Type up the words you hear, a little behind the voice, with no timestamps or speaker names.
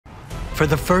For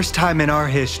the first time in our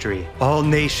history, all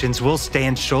nations will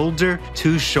stand shoulder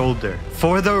to shoulder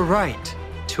for the right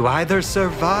to either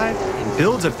survive and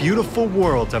build a beautiful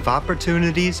world of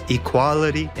opportunities,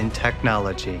 equality, and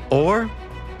technology, or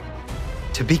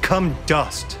to become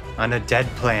dust on a dead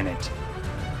planet.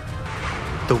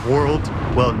 The world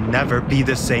will never be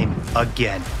the same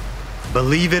again,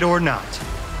 believe it or not.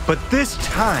 But this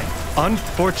time,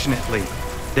 unfortunately,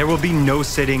 there will be no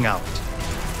sitting out.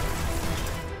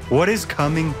 What is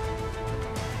coming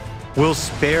will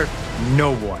spare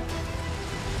no one.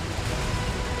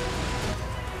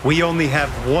 We only have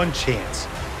one chance,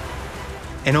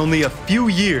 and only a few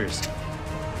years,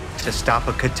 to stop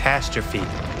a catastrophe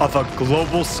of a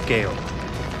global scale.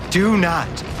 Do not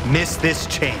miss this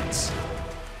chance.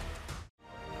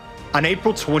 On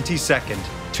April 22nd,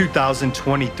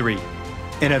 2023,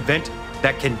 an event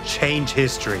that can change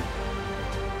history.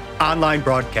 Online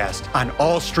broadcast on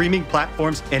all streaming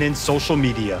platforms and in social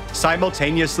media,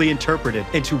 simultaneously interpreted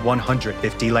into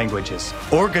 150 languages.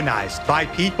 Organized by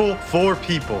people for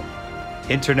people.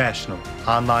 International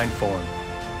online forum.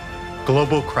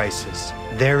 Global crisis.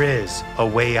 There is a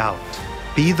way out.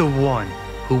 Be the one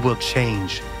who will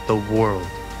change the world.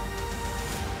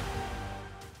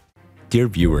 Dear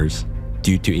viewers,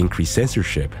 due to increased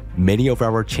censorship, many of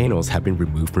our channels have been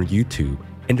removed from YouTube,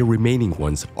 and the remaining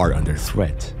ones are under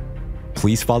threat.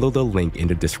 Please follow the link in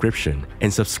the description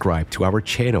and subscribe to our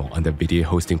channel on the video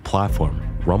hosting platform,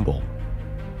 Rumble.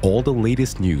 All the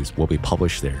latest news will be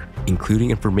published there,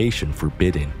 including information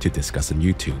forbidden to discuss on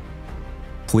YouTube.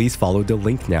 Please follow the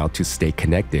link now to stay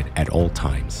connected at all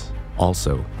times.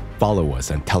 Also, follow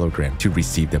us on Telegram to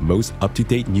receive the most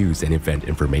up-to-date news and event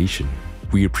information.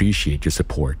 We appreciate your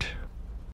support.